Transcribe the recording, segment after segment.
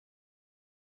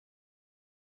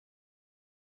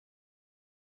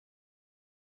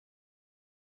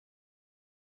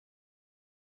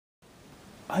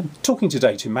I'm talking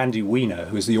today to Mandy Wiener,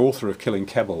 who is the author of Killing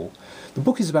Kebble. The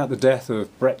book is about the death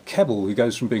of Brett Kebble, who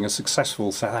goes from being a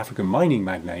successful South African mining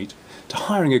magnate to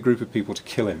hiring a group of people to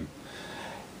kill him.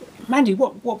 Mandy,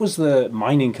 what was the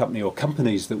mining company or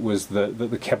companies that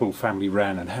the Kebble family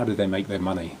ran, and how did they make their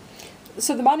money?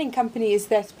 So the mining companies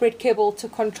that Brett Kebble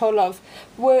took control of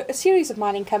were a series of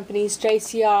mining companies,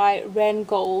 JCI,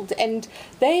 Randgold, and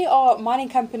they are mining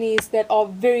companies that are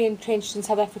very entrenched in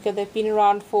South Africa. They've been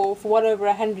around for well over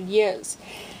 100 years.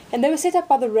 And they were set up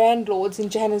by the Randlords in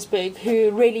Johannesburg, who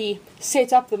really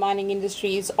set up the mining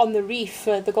industries on the reef,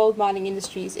 the gold mining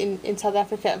industries in South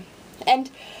Africa. And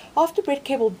after Brett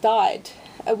Kebble died,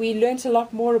 we learnt a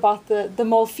lot more about the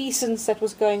malfeasance that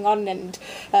was going on, and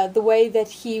the way that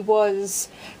he was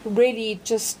really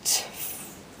just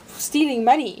stealing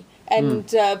money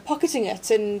and pocketing it,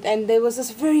 and there was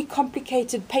this very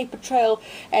complicated paper trail,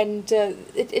 and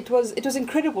it was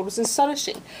incredible. It was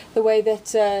astonishing the way that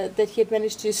that he had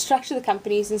managed to structure the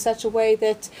companies in such a way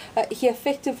that he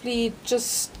effectively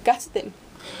just gutted them.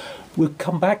 We'll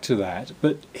come back to that,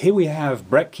 but here we have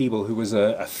Brett Kebble, who was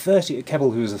a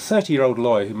 30-year-old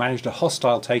lawyer who managed a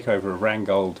hostile takeover of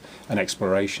Randgold and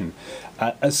exploration.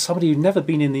 As somebody who'd never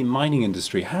been in the mining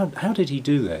industry, how did he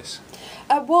do this?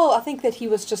 Well, I think that he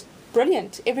was just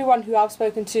brilliant. Everyone who I've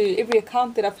spoken to, every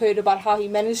account that I've heard about how he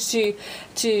managed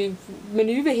to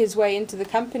maneuver his way into the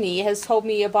company has told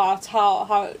me about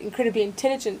how incredibly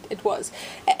intelligent it was.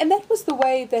 And that was the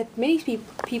way that many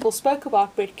people spoke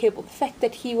about Brett Kebble, the fact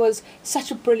that he was such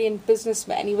a brilliant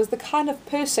businessman. He was the kind of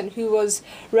person who was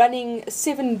running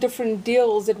 7 different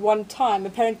deals at one time.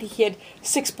 Apparently he had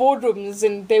 6 boardrooms,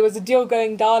 and there was a deal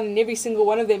going down in every single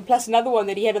one of them, plus another one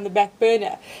that he had on the back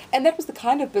burner. And that was the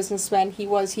kind of businessman he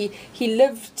was. He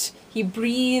lived, he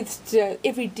breathed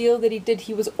every deal that he did.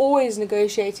 He was always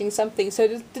negotiating something. So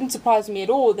it didn't surprise me at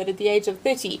all that at the age of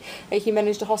 30, he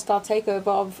managed a hostile takeover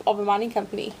of a mining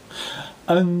company.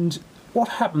 And what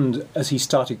happened as he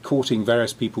started courting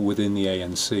various people within the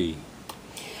ANC?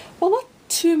 Well, not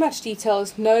too much detail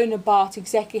is known about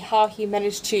exactly how he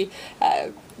managed to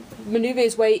maneuver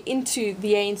his way into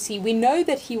the ANC. We know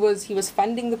that he was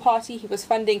funding the party. He was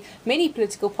funding many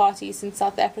political parties in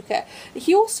South Africa.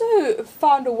 He also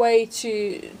found a way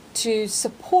to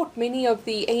support many of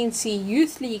the ANC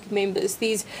Youth League members,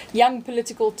 these young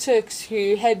political Turks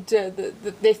who had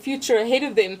their future ahead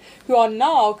of them, who are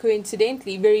now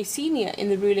coincidentally very senior in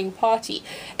the ruling party.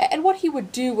 And what he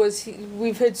would do was,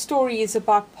 we've heard stories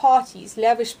about parties,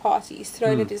 lavish parties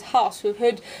thrown at his house. We've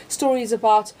heard stories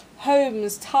about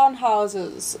homes,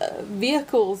 townhouses,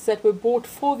 vehicles that were bought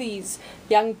for these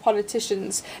young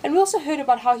politicians. And we also heard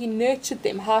about how he nurtured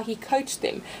them, how he coached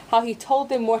them, how he told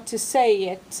them what to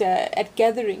say at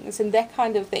gatherings and that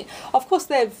kind of thing. Of course,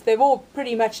 they've all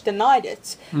pretty much denied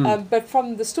it, but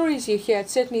from the stories you hear,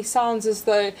 it certainly sounds as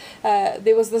though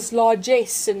there was this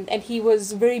largesse, and he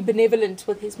was very benevolent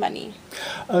with his money.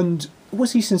 And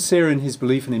was he sincere in his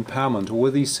belief in empowerment, or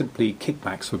were these simply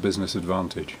kickbacks for business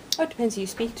advantage? Oh, it depends who you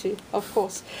speak to, of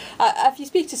course. If you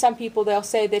speak to some people, they'll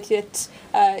say that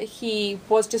he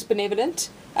was just benevolent,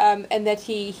 and that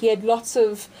he had lots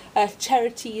of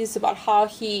charities, about how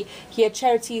he had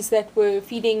charities that were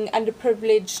feeding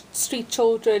underprivileged street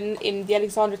children in the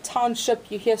Alexandra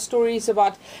Township. You hear stories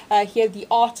about he had the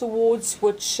art awards,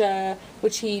 which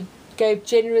he gave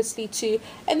generously to,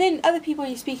 and then other people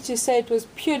you speak to say it was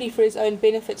purely for his own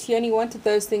benefit. He only wanted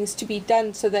those things to be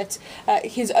done so that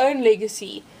his own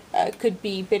legacy could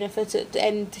be benefited,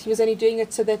 and he was only doing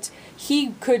it so that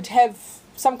he could have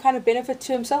some kind of benefit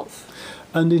to himself.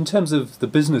 And in terms of the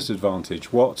business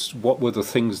advantage, what were the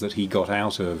things that he got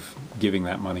out of giving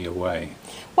that money away?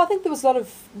 Well, I think there was a lot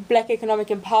of black economic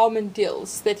empowerment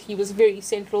deals that he was very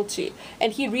central to,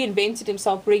 and he reinvented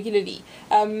himself regularly.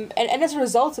 And as a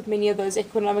result of many of those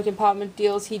economic empowerment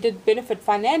deals, he did benefit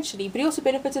financially, but he also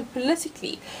benefited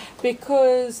politically,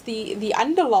 because the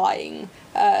underlying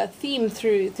theme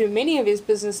through many of his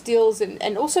business deals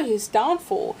and also his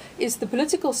downfall is the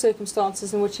political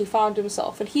circumstances in which he found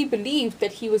himself. And he believed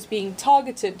that he was being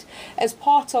targeted as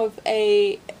part of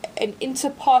an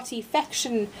inter-party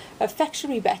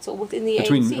factory battle within the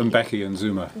between ANC. Mbeki and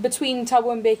Zuma. Between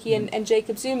Thabo Mbeki and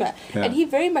Jacob Zuma. Yeah. And he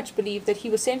very much believed that he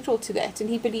was central to that,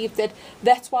 and he believed that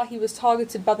that's why he was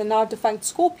targeted by the now defunct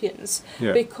Scorpions,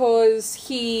 because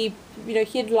he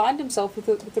had aligned himself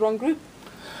with the wrong group.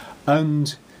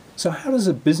 And so how does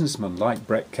a businessman like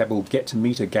Brett Kebble get to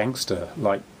meet a gangster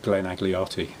like Glenn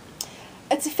Agliotti?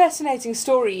 It's a fascinating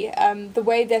story, the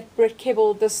way that Brett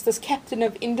Kebble, this captain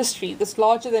of industry, this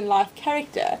larger-than-life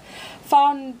character,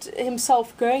 found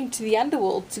himself going to the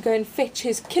underworld to go and fetch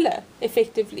his killer,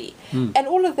 effectively. And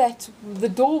all of that, the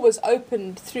door was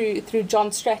opened through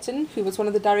John Stratton, who was one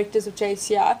of the directors of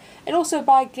JCI, and also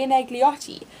by Glenn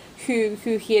Agliotti,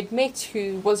 who he had met,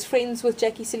 who was friends with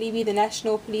Jackie Salibi, the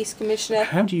National Police Commissioner.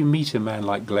 How do you meet a man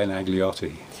like Glenn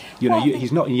Agliotti? You know,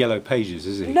 he's not in Yellow Pages,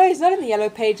 is he? No, he's not in the Yellow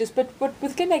Pages, but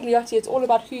with Glenn Agliotti, it's all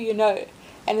about who you know,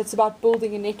 and it's about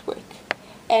building a network.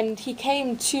 And he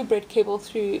came to Brett Kebble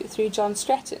through John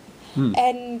Stratton.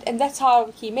 And that's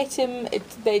how he met him.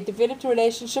 They developed a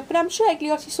relationship, and I'm sure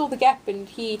Agliotti saw the gap, and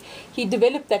he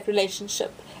developed that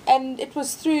relationship. And it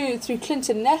was through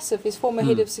Clinton Nassif, his former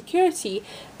head of security,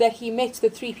 that he met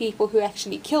the three people who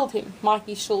actually killed him: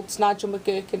 Mikey Schultz, Nigel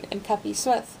McGurk, and Cuppy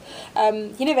Smith.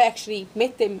 He never actually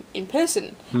met them in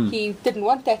person. He didn't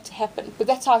want that to happen, but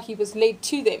that's how he was led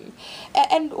to them.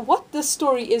 And what this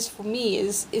story is for me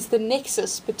is the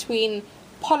nexus between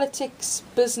politics,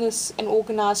 business, and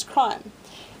organised crime.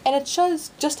 And it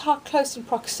shows just how close in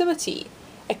proximity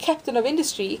a captain of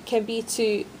industry can be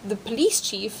to the police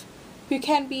chief, who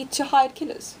can be to hired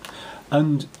killers.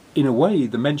 And in a way,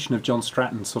 the mention of John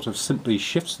Stratton sort of simply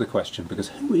shifts the question, because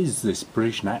who is this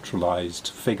British naturalised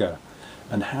figure,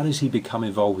 and how does he become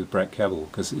involved with Brett Kebble?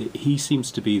 Because he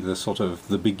seems to be the sort of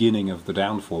the beginning of the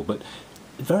downfall, but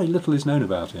very little is known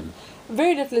about him.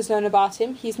 Very little is known about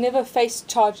him. He's never faced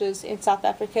charges in South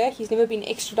Africa. He's never been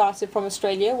extradited from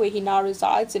Australia, where he now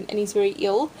resides, and he's very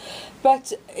ill.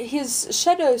 But his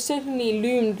shadow certainly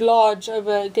loomed large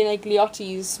over Glenn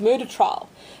Agliotti's murder trial,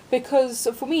 because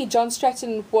for me, John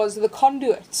Stratton was the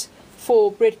conduit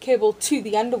for Brett Kebble to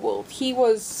the underworld. He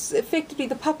was effectively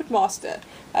the puppet master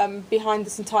behind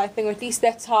this entire thing, or at least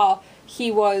that's how he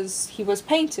was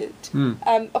painted.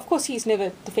 Of course, he's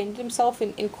never defended himself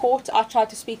in court. I tried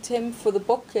to speak to him for the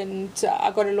book, and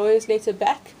I got a lawyer's letter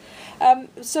back.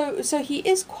 So he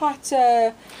is quite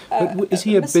a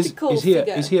mystical figure.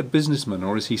 Is he a businessman,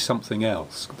 or is he something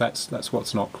else? That's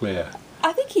what's not clear.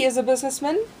 I think he is a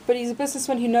businessman, but he's a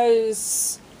businessman who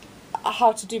knows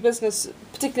how to do business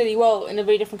particularly well in a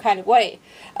very different kind of way.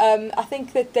 I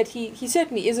think that he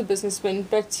certainly is a businessman,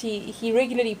 but he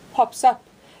regularly pops up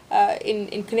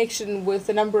in connection with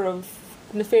a number of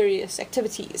nefarious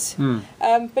activities.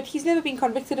 But he's never been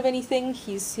convicted of anything.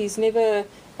 He's never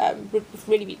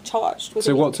really been charged with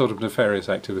anything. What sort of nefarious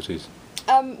activities?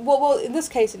 Well, in this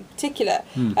case in particular,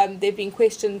 there have been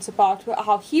questions about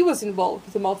how he was involved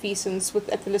with the malfeasance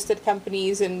at the listed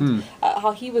companies, and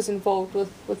how he was involved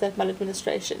with that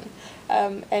maladministration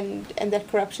and that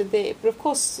corruption there. But of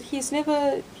course, he's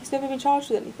never been charged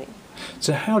with anything.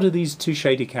 So how do these two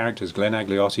shady characters, Glenn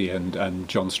Agliotti and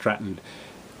John Stratton,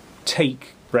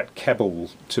 take Brett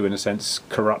Kebble to, in a sense,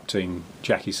 corrupting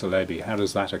Jackie Salebi? How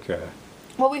does that occur?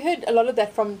 Well, we heard a lot of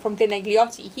that from Glenn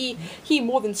Agliotti. He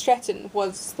more than Stratton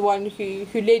was the one who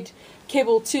led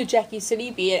Kebble to Jackie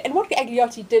Salibi. And what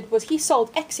Agliotti did was he sold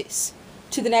access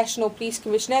to the National Police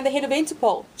Commissioner and the head of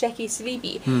Interpol, Jackie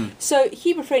Salibi. So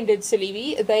he befriended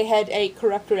Salibi. They had a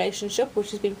corrupt relationship,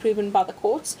 which has been proven by the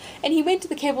courts. And he went to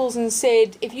the Kebbles and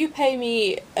said, if you pay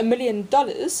me $1 million,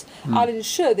 I'll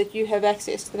ensure that you have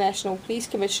access to the National Police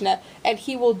Commissioner, and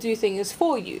he will do things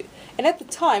for you. And at the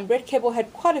time, Brett Kebble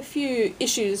had quite a few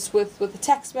issues with the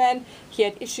taxman. He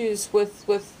had issues with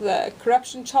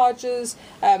corruption charges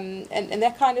and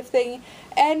that kind of thing.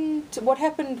 And what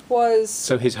happened was...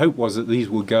 So his hope was that these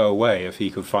would go away if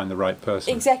he could find the right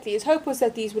person. Exactly. His hope was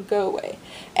that these would go away.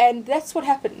 And that's what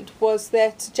happened, was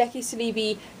that Jackie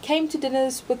Salibi came to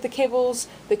dinners with the Kebbles.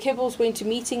 The Kebbles went to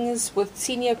meetings with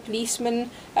senior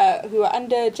policemen who were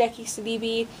under Jackie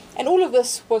Salibi. And all of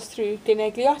this was through Glenn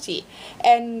Agliotti.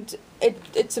 And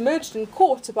it's emerged in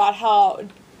court about how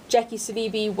Jackie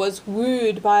Salibi was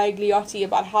wooed by Agliotti,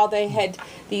 about how they had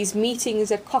these meetings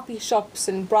at coffee shops,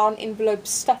 and brown envelopes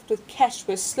stuffed with cash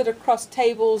were slid across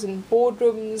tables in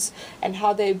boardrooms, and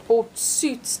how they bought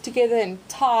suits together and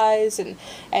ties,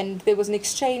 and there was an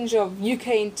exchange of UK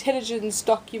intelligence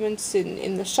documents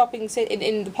in the shopping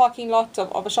in the parking lot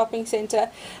of a shopping centre.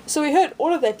 So we heard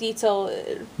all of that detail,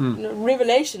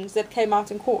 revelations that came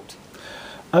out in court.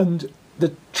 And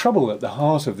the trouble at the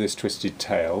heart of this twisted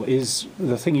tale is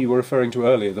the thing you were referring to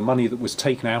earlier, the money that was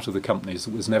taken out of the companies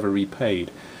that was never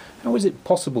repaid. How is it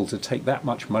possible to take that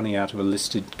much money out of a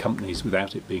listed companies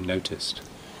without it being noticed?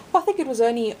 Well, I think it was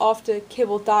only after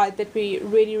Kebble died that we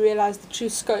really realised the true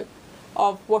scope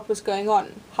of what was going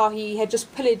on, how he had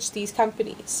just pillaged these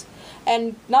companies.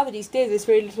 And now that he's dead, there's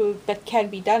very little that can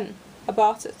be done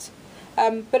about it.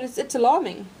 But it's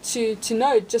alarming to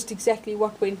know just exactly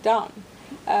what went down.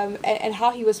 and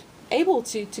how he was able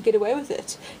to get away with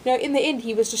it. You know, in the end,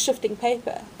 he was just shifting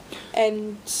paper,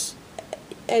 and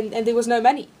there was no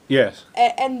money. Yes.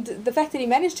 And the fact that he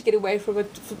managed to get away from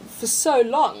it for so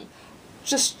long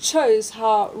just shows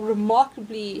how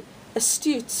remarkably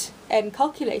astute and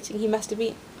calculating he must have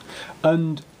been.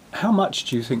 And how much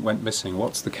do you think went missing?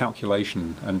 What's the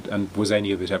calculation, and was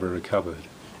any of it ever recovered?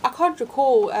 I can't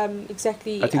recall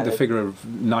exactly. I think the figure of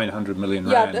 900 million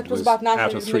yeah, rand it was about 900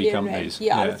 out of 3 million companies.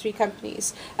 Rand, out of 3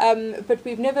 companies. But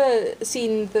we've never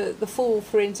seen the full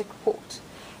forensic report.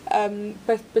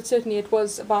 But certainly it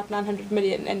was about 900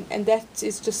 million, and that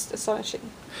is just astonishing.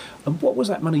 And what was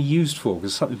that money used for?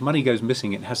 Because if money goes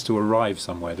missing, it has to arrive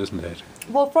somewhere, doesn't it?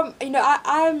 Well,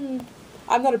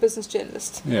 I'm not a business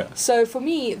journalist. Yeah. So for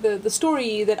me, the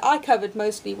story that I covered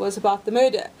mostly was about the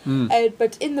murder.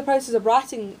 But in the process of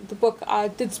writing the book, I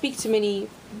did speak to many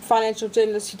financial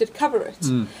journalists who did cover it.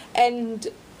 And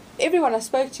everyone I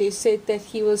spoke to said that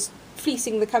he was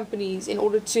fleecing the companies in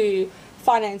order to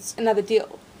finance another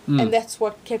deal. And that's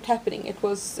what kept happening. It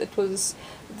was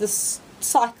this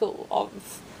cycle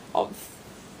of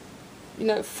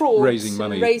fraud,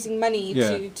 raising money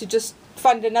to just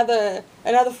fund another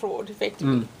fraud,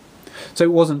 effectively. So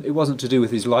it wasn't to do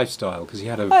with his lifestyle, because he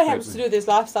had a. Oh, it has to do with his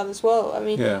lifestyle as well. I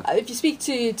mean, yeah. If you speak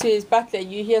to his butler,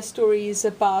 you hear stories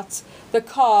about the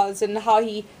cars and how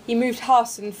he moved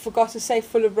house and forgot a safe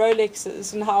full of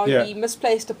Rolexes, and how he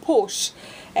misplaced a Porsche,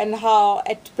 and how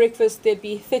at breakfast there'd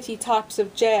be 30 types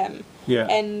of jam. Yeah.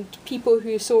 And people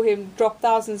who saw him drop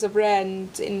thousands of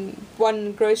rand in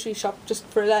one grocery shop just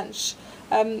for lunch.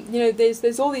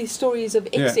 There's all these stories of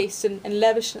excess and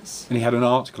lavishness. And he had an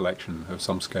art collection of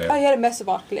some scale. Oh, he had a massive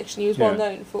art collection. He was well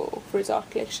known for his art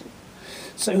collection.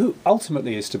 So who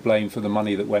ultimately is to blame for the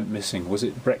money that went missing? Was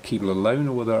it Brett Kebble alone,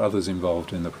 or were there others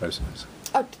involved in the process?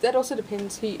 Oh, that also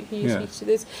depends who you speak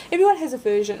to. Everyone has a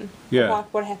version about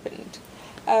what happened.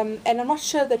 And I'm not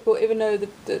sure that we'll ever know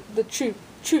the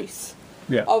truth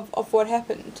of what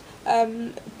happened.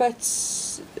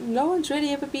 But no one's really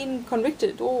ever been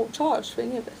convicted or charged for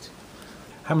any of it.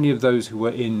 How many of those who were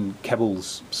in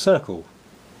Kebble's circle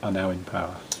are now in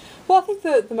power? Well, I think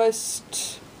the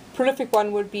most prolific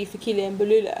one would be Fikile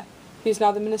Mbalula, who's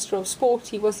now the Minister of Sport.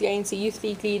 He was the ANC Youth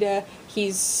League leader.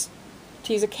 He's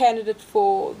a candidate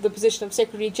for the position of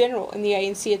Secretary General in the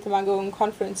ANC at the Mangaung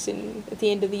conference at the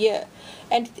end of the year.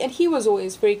 And he was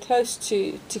always very close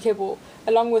to Kebble,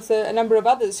 along with a number of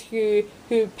others who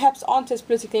perhaps aren't as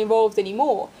politically involved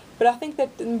anymore. But I think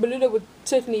that Mbalula would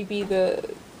certainly be the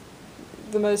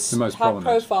most high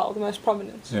profile, the most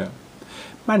prominent. Yeah.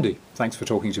 Mandy, thanks for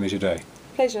talking to me today.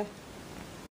 Pleasure.